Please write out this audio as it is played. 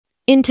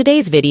In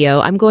today's video,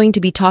 I'm going to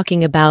be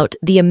talking about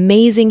the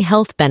amazing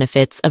health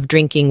benefits of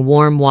drinking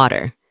warm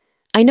water.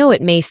 I know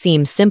it may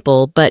seem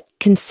simple, but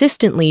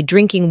consistently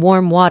drinking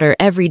warm water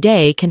every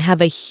day can have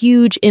a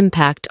huge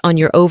impact on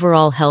your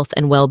overall health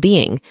and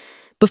well-being.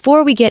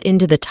 Before we get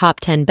into the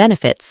top 10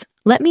 benefits,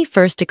 let me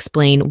first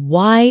explain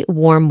why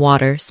warm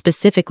water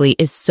specifically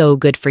is so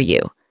good for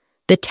you.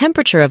 The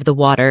temperature of the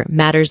water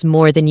matters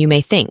more than you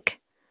may think.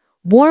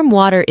 Warm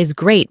water is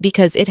great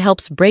because it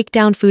helps break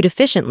down food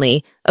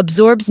efficiently,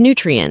 absorbs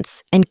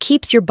nutrients, and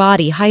keeps your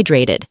body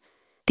hydrated.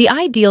 The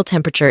ideal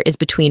temperature is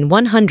between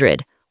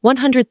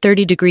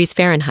 100–130 degrees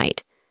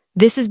Fahrenheit.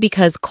 This is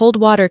because cold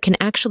water can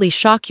actually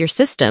shock your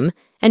system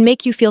and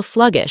make you feel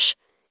sluggish.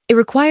 It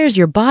requires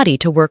your body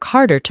to work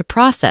harder to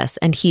process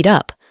and heat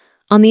up.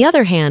 On the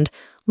other hand,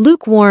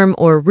 lukewarm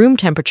or room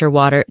temperature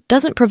water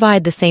doesn't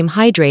provide the same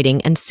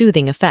hydrating and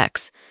soothing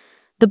effects.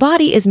 The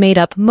body is made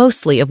up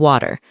mostly of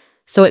water,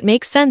 so it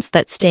makes sense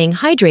that staying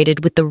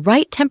hydrated with the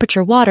right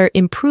temperature water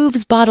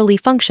improves bodily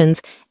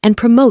functions and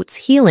promotes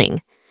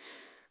healing.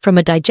 From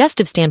a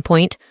digestive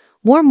standpoint,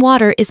 warm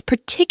water is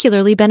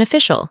particularly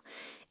beneficial.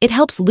 It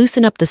helps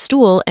loosen up the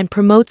stool and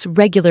promotes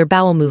regular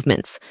bowel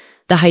movements.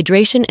 The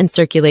hydration and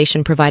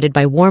circulation provided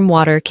by warm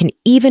water can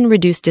even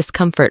reduce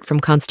discomfort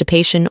from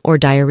constipation or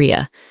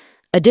diarrhea.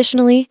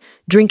 Additionally,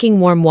 drinking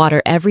warm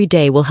water every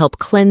day will help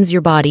cleanse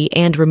your body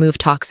and remove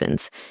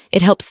toxins.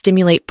 It helps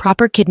stimulate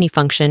proper kidney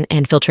function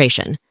and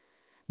filtration.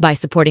 By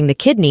supporting the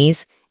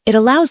kidneys, it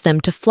allows them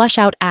to flush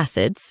out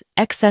acids,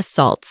 excess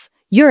salts,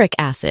 uric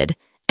acid,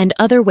 and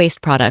other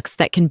waste products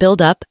that can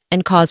build up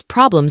and cause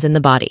problems in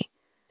the body.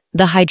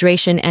 The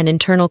hydration and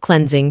internal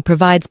cleansing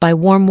provided by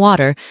warm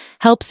water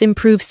helps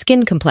improve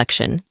skin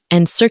complexion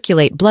and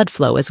circulate blood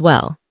flow as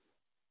well.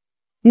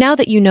 Now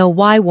that you know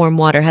why warm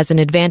water has an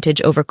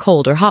advantage over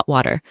cold or hot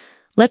water,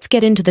 let's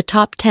get into the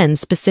top 10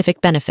 specific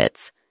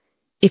benefits.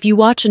 If you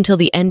watch until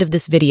the end of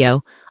this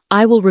video,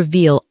 I will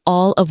reveal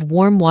all of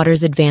warm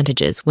water's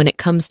advantages when it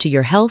comes to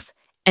your health,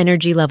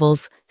 energy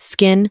levels,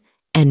 skin,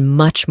 and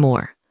much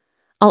more.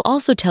 I'll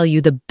also tell you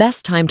the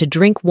best time to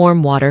drink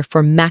warm water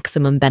for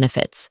maximum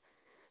benefits.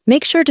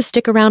 Make sure to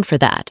stick around for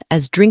that,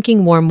 as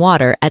drinking warm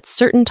water at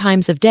certain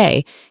times of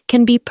day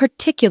can be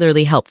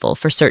particularly helpful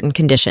for certain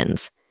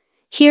conditions.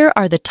 Here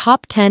are the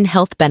top 10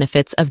 health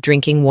benefits of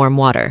drinking warm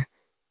water.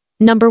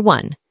 Number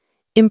 1.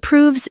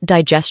 Improves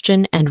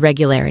digestion and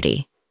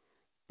regularity.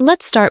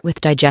 Let's start with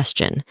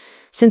digestion,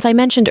 since I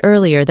mentioned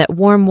earlier that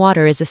warm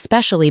water is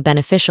especially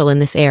beneficial in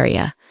this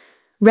area.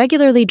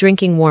 Regularly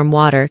drinking warm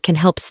water can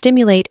help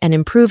stimulate and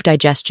improve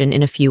digestion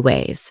in a few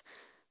ways.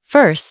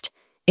 First,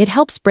 it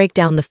helps break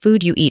down the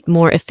food you eat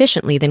more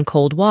efficiently than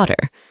cold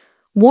water.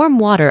 Warm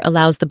water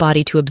allows the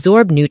body to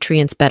absorb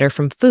nutrients better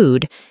from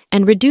food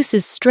and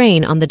reduces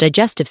strain on the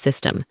digestive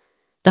system.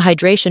 The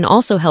hydration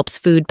also helps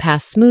food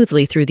pass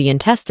smoothly through the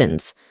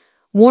intestines.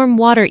 Warm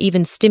water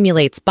even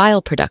stimulates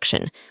bile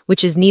production,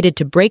 which is needed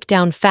to break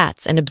down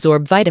fats and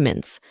absorb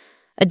vitamins.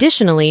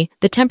 Additionally,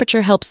 the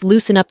temperature helps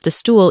loosen up the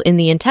stool in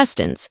the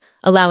intestines,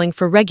 allowing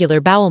for regular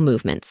bowel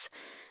movements.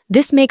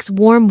 This makes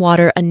warm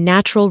water a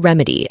natural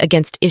remedy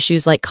against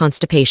issues like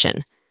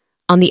constipation.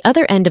 On the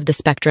other end of the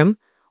spectrum,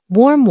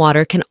 warm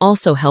water can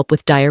also help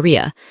with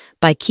diarrhea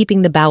by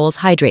keeping the bowels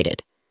hydrated.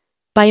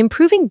 By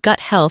improving gut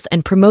health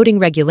and promoting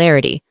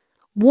regularity,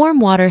 warm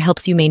water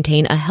helps you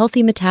maintain a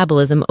healthy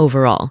metabolism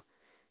overall.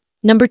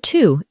 Number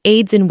 2,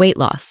 aids in weight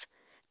loss.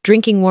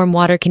 Drinking warm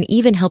water can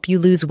even help you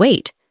lose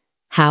weight.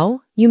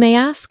 How, you may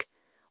ask?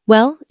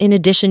 Well, in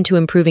addition to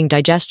improving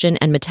digestion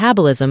and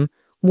metabolism,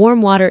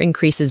 warm water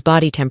increases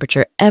body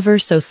temperature ever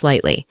so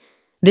slightly.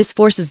 This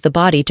forces the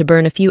body to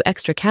burn a few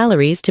extra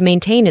calories to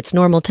maintain its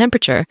normal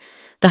temperature.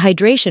 The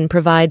hydration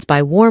provided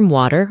by warm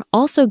water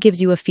also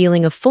gives you a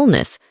feeling of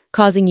fullness,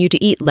 causing you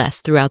to eat less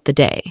throughout the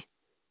day.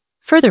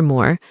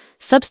 Furthermore,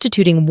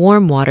 substituting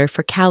warm water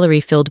for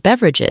calorie-filled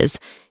beverages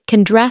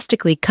can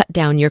drastically cut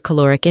down your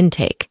caloric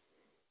intake.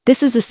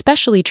 This is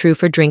especially true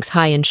for drinks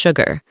high in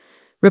sugar.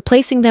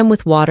 Replacing them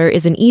with water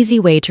is an easy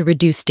way to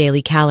reduce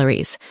daily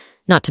calories.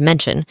 Not to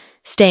mention,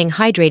 staying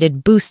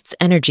hydrated boosts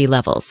energy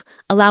levels,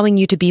 allowing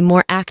you to be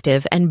more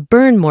active and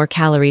burn more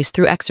calories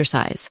through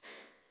exercise.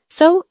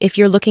 So, if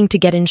you're looking to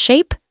get in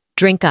shape,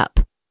 drink up.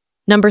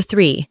 Number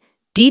 3,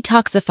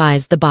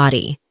 detoxifies the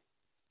body.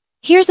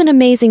 Here's an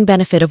amazing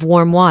benefit of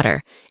warm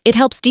water. It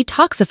helps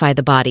detoxify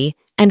the body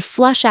and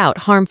flush out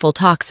harmful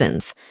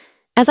toxins.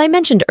 As I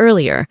mentioned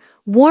earlier,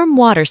 warm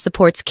water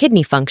supports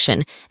kidney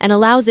function and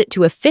allows it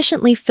to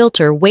efficiently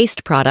filter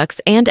waste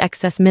products and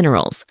excess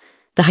minerals.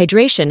 The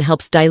hydration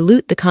helps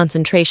dilute the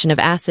concentration of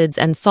acids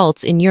and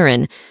salts in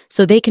urine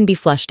so they can be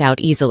flushed out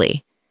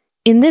easily.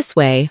 In this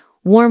way,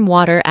 warm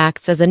water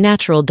acts as a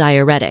natural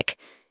diuretic.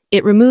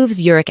 It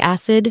removes uric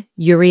acid,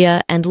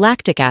 urea, and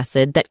lactic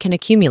acid that can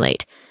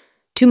accumulate.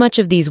 Too much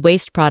of these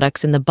waste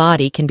products in the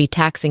body can be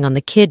taxing on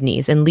the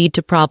kidneys and lead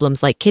to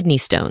problems like kidney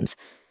stones.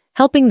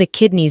 Helping the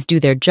kidneys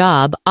do their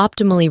job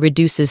optimally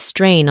reduces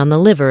strain on the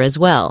liver as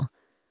well.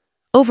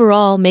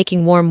 Overall,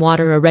 making warm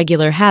water a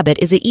regular habit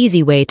is an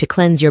easy way to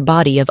cleanse your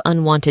body of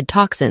unwanted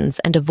toxins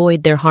and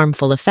avoid their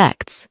harmful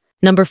effects.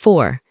 Number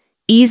 4.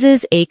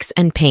 Eases aches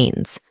and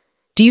pains.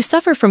 Do you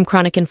suffer from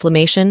chronic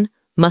inflammation,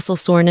 muscle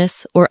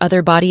soreness, or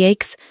other body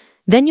aches?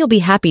 Then you'll be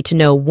happy to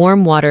know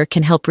warm water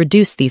can help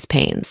reduce these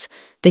pains.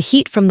 The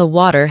heat from the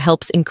water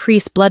helps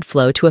increase blood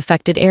flow to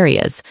affected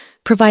areas,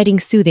 providing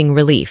soothing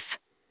relief.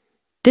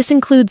 This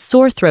includes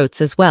sore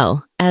throats as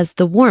well, as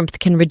the warmth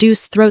can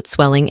reduce throat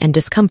swelling and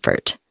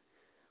discomfort.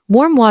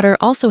 Warm water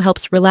also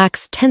helps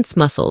relax tense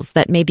muscles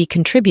that may be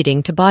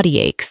contributing to body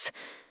aches.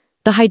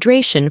 The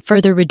hydration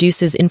further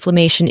reduces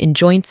inflammation in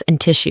joints and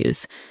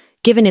tissues.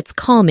 Given its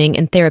calming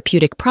and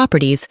therapeutic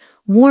properties,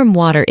 warm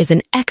water is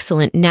an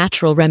excellent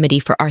natural remedy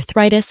for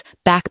arthritis,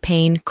 back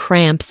pain,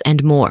 cramps,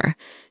 and more.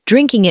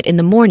 Drinking it in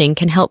the morning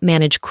can help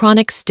manage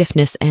chronic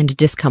stiffness and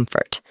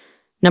discomfort.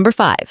 Number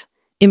 5.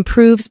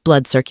 Improves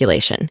blood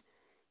circulation.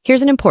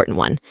 Here's an important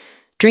one.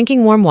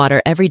 Drinking warm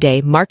water every day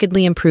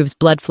markedly improves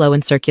blood flow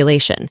and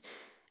circulation.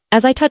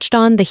 As I touched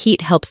on, the heat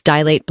helps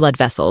dilate blood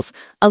vessels,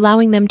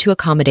 allowing them to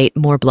accommodate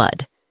more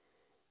blood.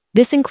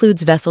 This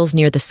includes vessels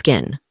near the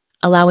skin,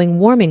 allowing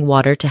warming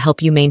water to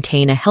help you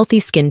maintain a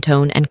healthy skin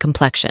tone and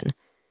complexion.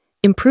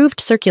 Improved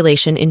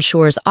circulation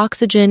ensures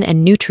oxygen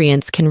and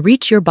nutrients can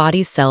reach your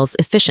body's cells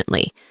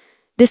efficiently.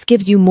 This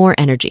gives you more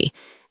energy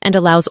and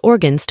allows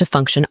organs to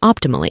function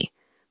optimally.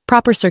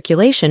 Proper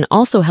circulation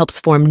also helps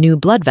form new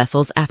blood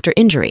vessels after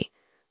injury.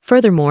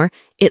 Furthermore,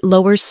 it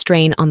lowers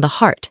strain on the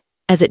heart,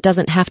 as it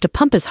doesn't have to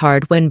pump as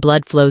hard when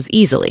blood flows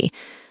easily.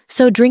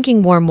 So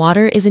drinking warm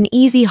water is an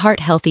easy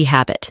heart-healthy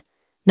habit.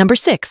 Number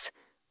 6.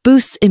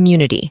 Boosts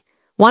immunity.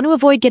 Want to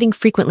avoid getting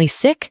frequently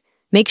sick?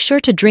 Make sure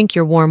to drink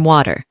your warm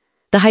water.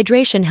 The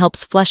hydration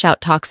helps flush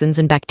out toxins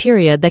and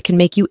bacteria that can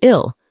make you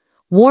ill.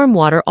 Warm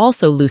water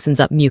also loosens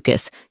up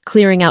mucus,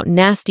 clearing out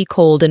nasty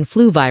cold and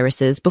flu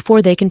viruses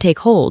before they can take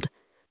hold.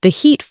 The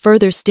heat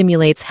further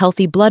stimulates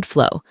healthy blood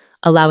flow,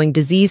 allowing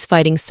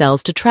disease-fighting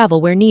cells to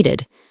travel where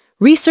needed.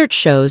 Research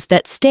shows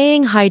that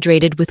staying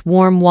hydrated with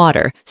warm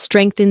water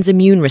strengthens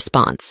immune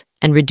response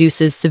and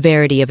reduces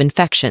severity of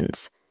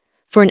infections.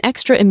 For an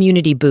extra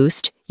immunity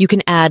boost, you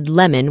can add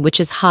lemon, which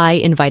is high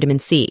in vitamin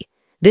C.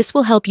 This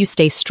will help you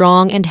stay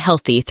strong and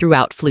healthy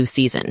throughout flu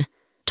season.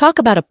 Talk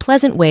about a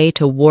pleasant way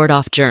to ward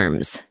off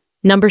germs.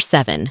 Number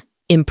 7.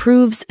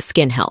 Improves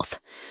skin health.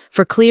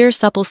 For clear,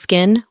 supple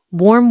skin,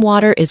 warm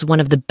water is one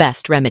of the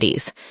best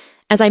remedies.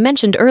 As I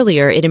mentioned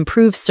earlier, it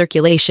improves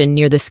circulation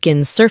near the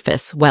skin's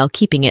surface while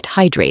keeping it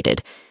hydrated.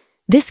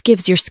 This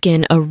gives your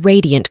skin a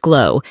radiant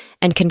glow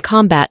and can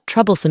combat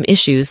troublesome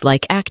issues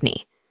like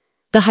acne.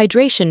 The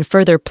hydration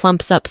further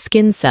plumps up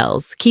skin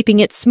cells, keeping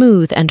it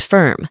smooth and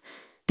firm.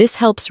 This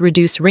helps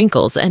reduce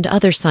wrinkles and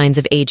other signs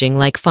of aging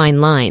like fine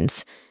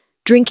lines.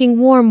 Drinking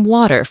warm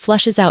water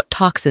flushes out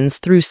toxins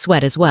through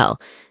sweat as well.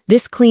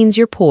 This cleans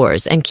your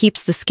pores and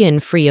keeps the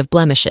skin free of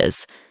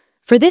blemishes.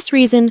 For this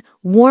reason,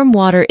 warm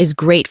water is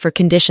great for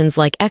conditions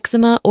like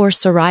eczema or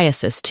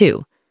psoriasis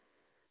too.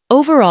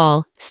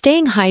 Overall,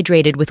 staying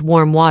hydrated with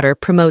warm water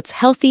promotes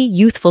healthy,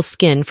 youthful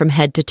skin from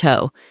head to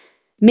toe.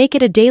 Make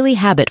it a daily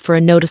habit for a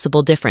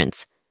noticeable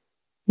difference.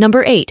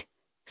 Number 8.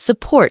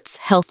 Supports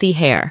healthy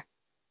hair.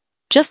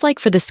 Just like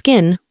for the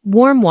skin,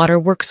 warm water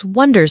works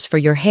wonders for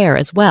your hair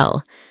as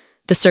well.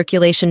 The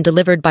circulation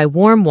delivered by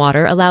warm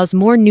water allows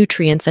more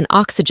nutrients and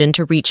oxygen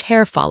to reach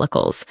hair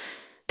follicles.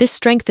 This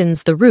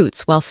strengthens the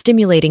roots while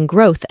stimulating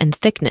growth and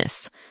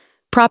thickness.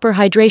 Proper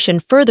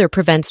hydration further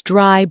prevents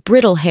dry,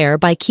 brittle hair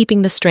by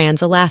keeping the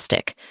strands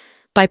elastic.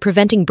 By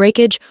preventing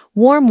breakage,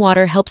 warm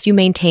water helps you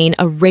maintain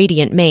a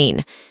radiant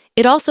mane.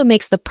 It also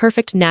makes the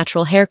perfect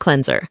natural hair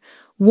cleanser.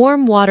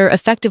 Warm water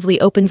effectively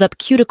opens up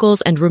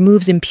cuticles and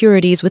removes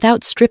impurities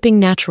without stripping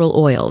natural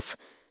oils.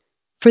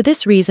 For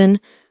this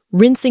reason,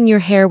 rinsing your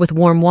hair with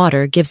warm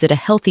water gives it a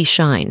healthy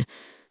shine.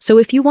 So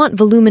if you want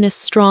voluminous,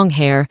 strong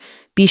hair,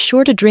 be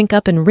sure to drink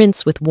up and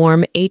rinse with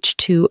warm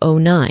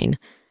H2O9.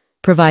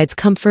 Provides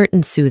comfort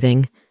and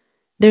soothing.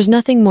 There's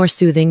nothing more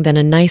soothing than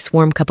a nice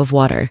warm cup of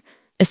water,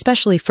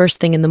 especially first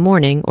thing in the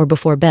morning or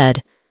before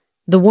bed.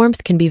 The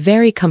warmth can be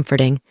very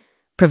comforting,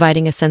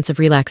 providing a sense of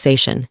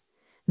relaxation.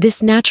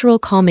 This natural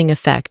calming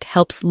effect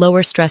helps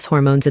lower stress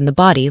hormones in the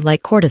body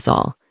like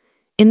cortisol.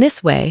 In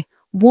this way,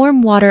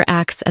 warm water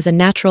acts as a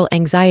natural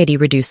anxiety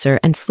reducer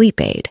and sleep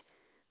aid.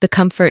 The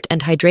comfort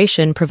and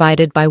hydration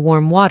provided by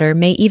warm water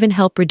may even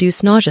help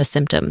reduce nausea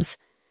symptoms.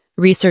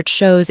 Research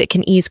shows it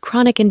can ease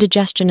chronic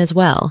indigestion as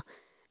well.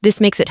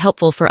 This makes it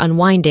helpful for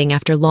unwinding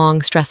after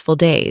long, stressful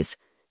days.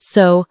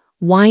 So,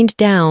 wind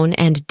down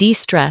and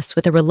de-stress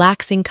with a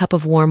relaxing cup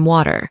of warm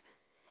water.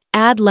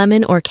 Add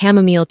lemon or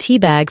chamomile tea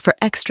bag for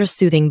extra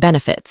soothing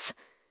benefits.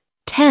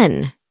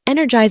 10.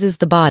 Energizes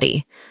the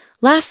body.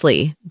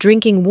 Lastly,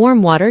 drinking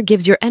warm water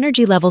gives your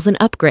energy levels an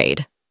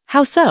upgrade.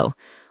 How so?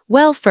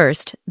 Well,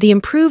 first, the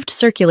improved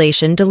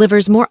circulation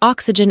delivers more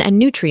oxygen and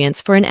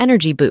nutrients for an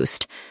energy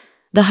boost.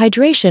 The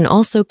hydration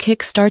also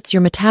kick-starts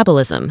your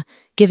metabolism,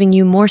 giving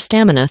you more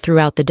stamina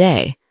throughout the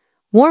day.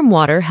 Warm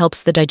water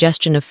helps the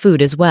digestion of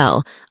food as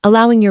well,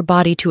 allowing your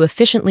body to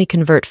efficiently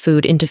convert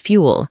food into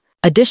fuel.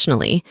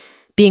 Additionally,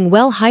 being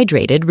well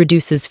hydrated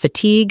reduces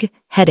fatigue,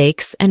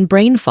 headaches, and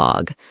brain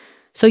fog,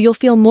 so you'll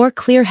feel more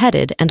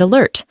clear-headed and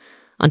alert.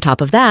 On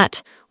top of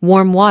that,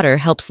 warm water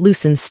helps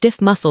loosen stiff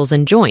muscles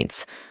and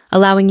joints,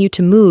 allowing you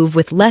to move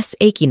with less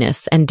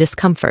achiness and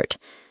discomfort.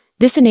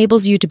 This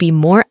enables you to be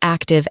more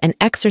active and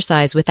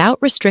exercise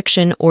without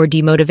restriction or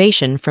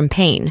demotivation from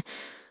pain.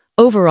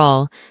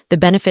 Overall, the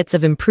benefits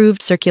of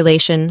improved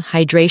circulation,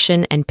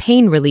 hydration, and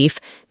pain relief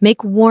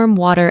make warm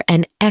water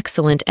an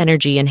excellent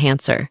energy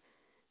enhancer.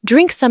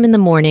 Drink some in the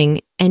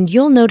morning, and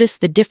you'll notice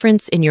the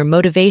difference in your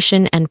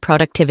motivation and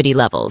productivity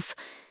levels.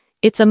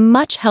 It's a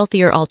much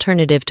healthier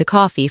alternative to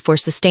coffee for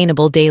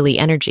sustainable daily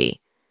energy.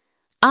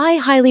 I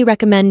highly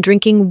recommend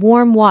drinking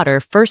warm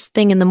water first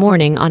thing in the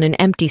morning on an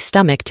empty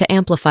stomach to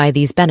amplify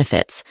these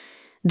benefits.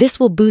 This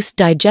will boost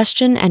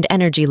digestion and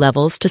energy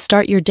levels to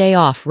start your day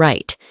off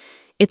right.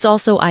 It's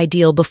also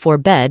ideal before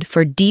bed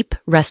for deep,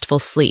 restful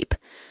sleep.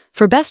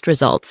 For best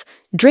results,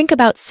 drink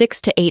about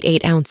 6 to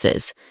 8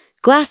 ounces.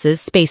 Glasses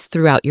spaced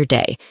throughout your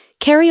day.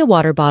 Carry a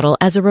water bottle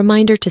as a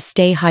reminder to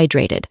stay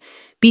hydrated.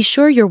 Be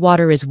sure your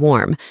water is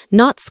warm,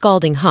 not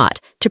scalding hot,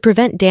 to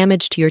prevent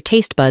damage to your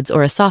taste buds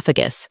or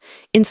esophagus.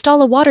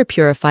 Install a water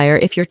purifier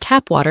if your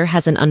tap water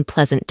has an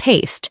unpleasant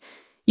taste.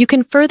 You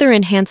can further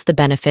enhance the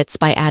benefits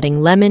by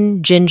adding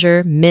lemon,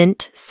 ginger,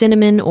 mint,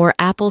 cinnamon, or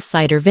apple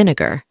cider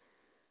vinegar.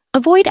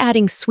 Avoid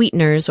adding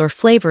sweeteners or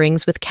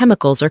flavorings with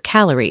chemicals or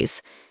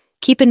calories.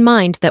 Keep in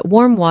mind that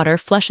warm water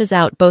flushes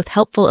out both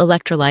helpful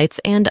electrolytes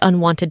and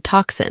unwanted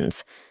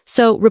toxins,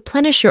 so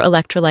replenish your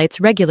electrolytes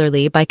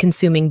regularly by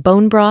consuming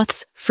bone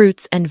broths,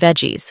 fruits, and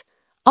veggies.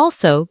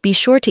 Also, be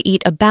sure to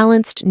eat a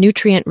balanced,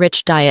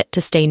 nutrient-rich diet to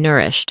stay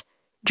nourished.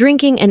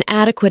 Drinking an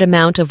adequate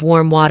amount of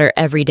warm water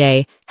every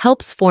day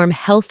helps form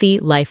healthy,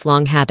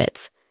 lifelong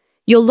habits.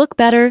 You'll look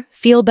better,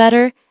 feel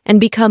better,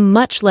 and become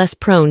much less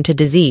prone to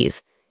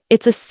disease.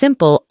 It's a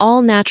simple,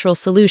 all-natural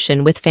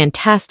solution with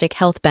fantastic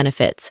health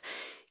benefits.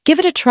 Give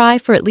it a try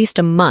for at least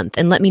a month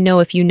and let me know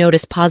if you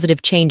notice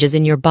positive changes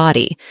in your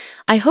body.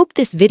 I hope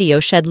this video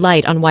shed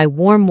light on why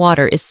warm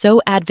water is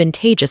so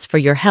advantageous for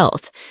your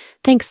health.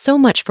 Thanks so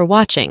much for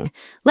watching.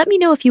 Let me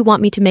know if you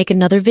want me to make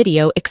another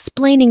video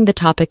explaining the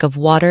topic of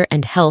water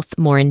and health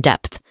more in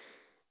depth.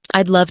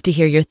 I'd love to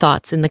hear your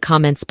thoughts in the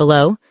comments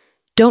below.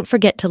 Don't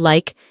forget to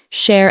like,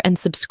 share, and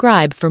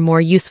subscribe for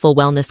more useful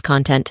wellness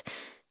content.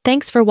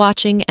 Thanks for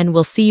watching, and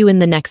we'll see you in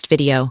the next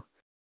video.